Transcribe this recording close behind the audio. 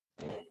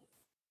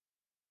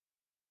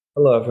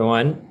Hello,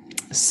 everyone.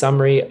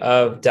 Summary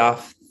of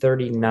Daf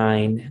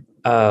 39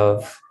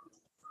 of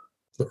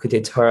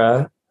Likkutei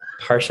Torah,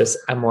 Parshas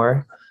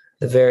Emor,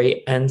 the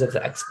very end of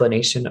the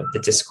explanation of the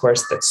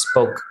discourse that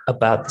spoke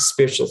about the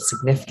spiritual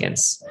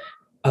significance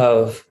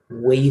of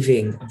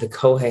waving the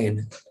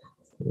Kohen,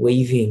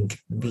 waving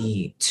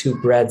the two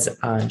breads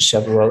on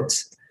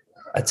Shavuot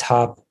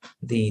atop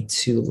the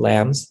two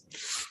lambs.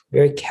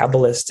 Very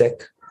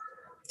Kabbalistic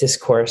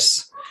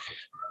discourse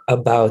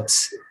about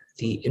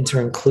the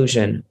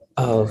inter-inclusion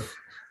of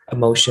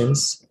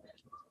emotions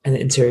and the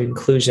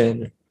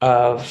inter-inclusion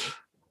of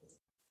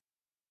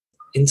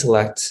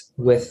intellect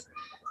with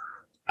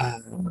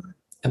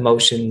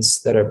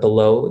emotions that are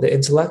below the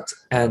intellect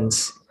and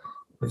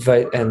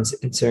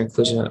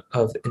inter-inclusion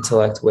of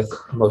intellect with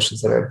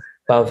emotions that are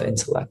above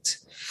intellect.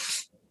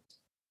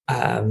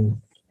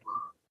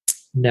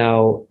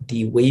 Now,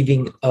 the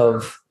waving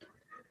of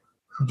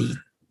the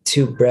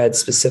two bread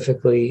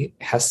specifically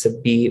has to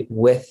be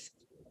with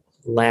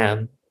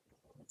lamb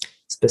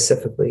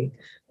specifically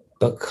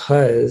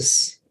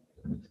because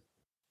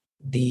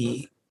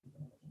the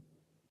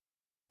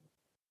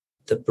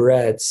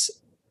breads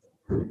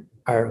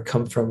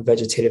come from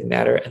vegetative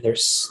matter, and their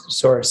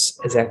source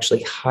is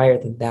actually higher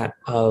than that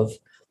of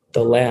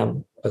the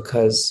lamb,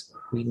 because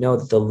we know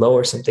that the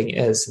lower something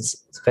is, since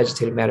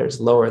vegetative matter is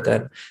lower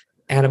than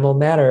animal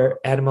matter,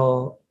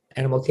 animal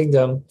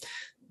kingdom,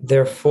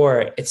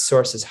 therefore its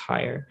source is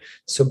higher.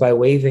 So by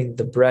waving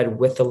the bread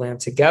with the lamb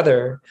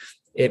together,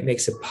 it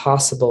makes it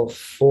possible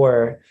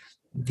for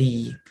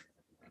the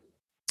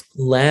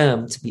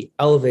lamb to be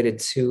elevated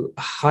to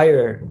a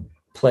higher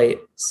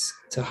place,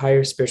 to a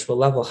higher spiritual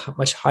level,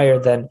 much higher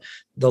than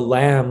the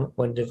lamb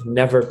would have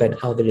never been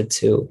elevated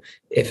to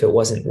if it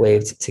wasn't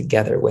waved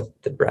together with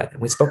the bread.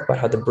 And we spoke about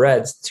how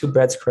the two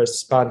breads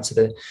correspond to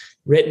the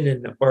written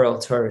and oral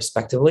Torah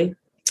respectively,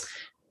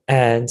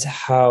 and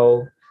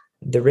how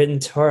the written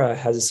Torah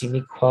has this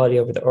unique quality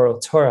over the oral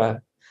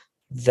Torah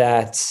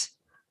that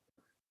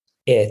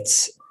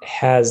it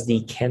has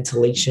the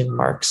cantillation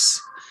marks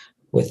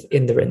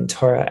within the written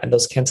Torah, and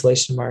those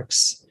cantillation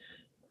marks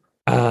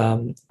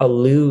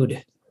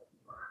allude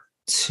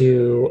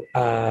to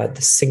the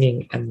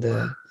singing and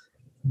the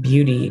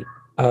beauty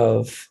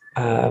of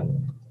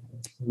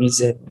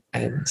reason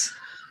and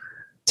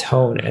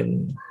tone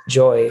and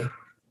joy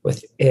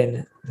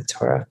within the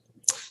Torah.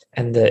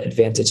 And the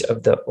advantage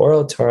of the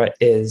oral Torah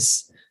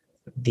is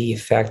the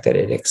fact that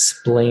it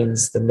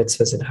explains the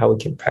mitzvahs and how we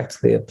can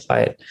practically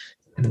apply it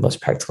in the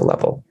most practical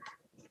level.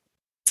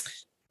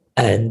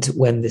 And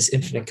when this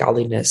infinite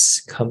godliness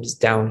comes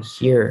down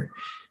here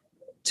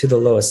to the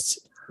lowest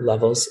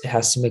levels, we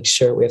have to make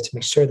sure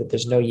that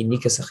there's no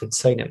uniqueness of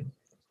chitzonim.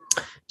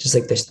 Just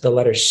like the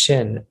letter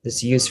shin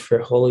is used for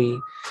holy,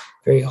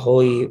 very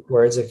holy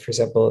words. Like, for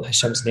example,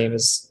 Hashem's name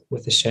is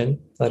with the shin,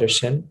 letter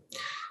shin.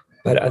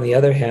 But on the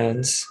other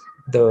hand,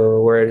 the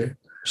word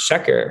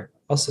sheker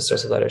also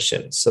starts with letter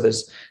shin. So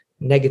there's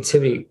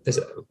negativity.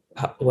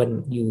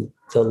 When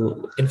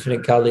the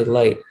infinite godly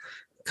light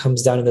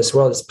comes down in this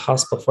world, it's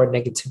possible for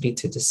negativity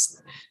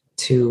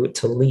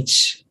to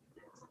leach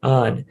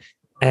on.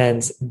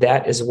 And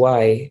that is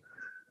why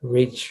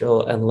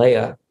Rachel and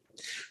Leah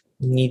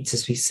need to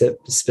be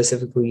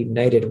specifically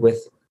united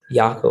with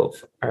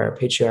Yaakov, our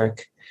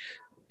patriarch,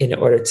 in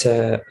order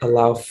to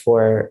allow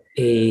for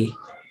a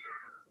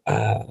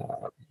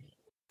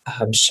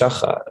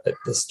hamshacha,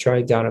 this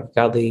drawing down of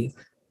godly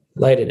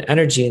light and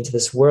energy into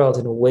this world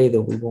in a way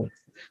that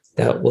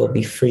will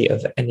be free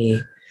of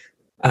any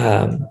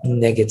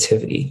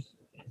negativity.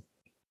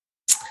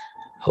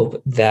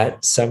 Hope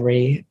that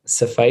summary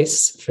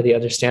suffice for the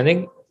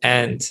understanding,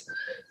 and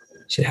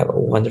should have a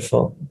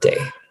wonderful day.